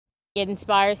It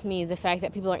inspires me, the fact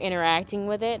that people are interacting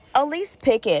with it. Elise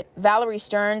Pickett, Valerie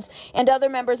Stearns, and other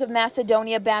members of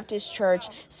Macedonia Baptist Church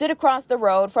sit across the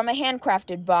road from a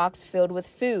handcrafted box filled with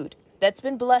food that's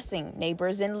been blessing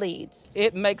neighbors in Leeds.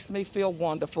 It makes me feel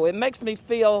wonderful. It makes me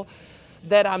feel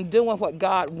that I'm doing what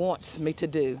God wants me to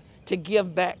do, to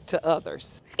give back to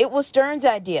others. It was Stearns'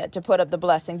 idea to put up the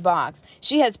blessing box.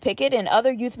 She has Pickett and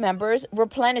other youth members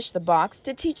replenish the box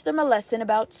to teach them a lesson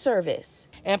about service.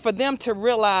 And for them to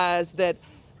realize that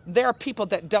there are people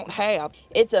that don't have.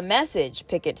 It's a message,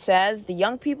 Pickett says, the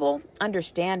young people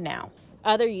understand now.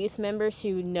 Other youth members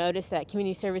who notice that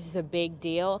community service is a big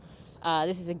deal,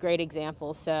 this is a great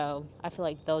example, so I feel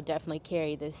like they'll definitely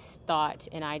carry this thought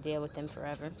and idea with them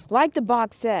forever. Like the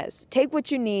box says, take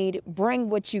what you need, bring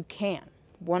what you can.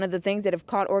 One of the things that have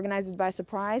caught organizers by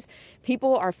surprise,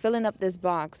 people are filling up this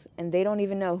box and they don't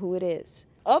even know who it is.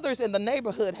 Others in the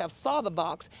neighborhood have saw the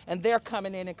box and they're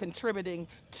coming in and contributing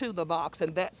to the box,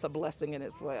 and that's a blessing in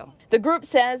as well. The group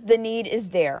says the need is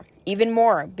there, even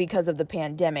more because of the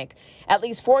pandemic. At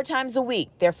least 4 times a week,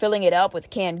 they're filling it up with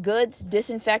canned goods,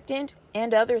 disinfectant,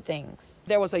 and other things.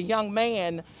 There was a young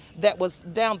man that was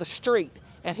down the street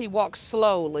and he walked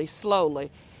slowly,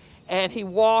 and he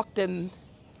walked and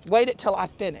waited till I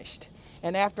finished.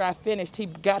 And after I finished, he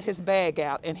got his bag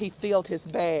out and he filled his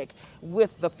bag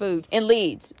with the food. In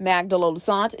Leeds, Magdalena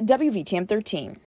Lasant, WVTM 13.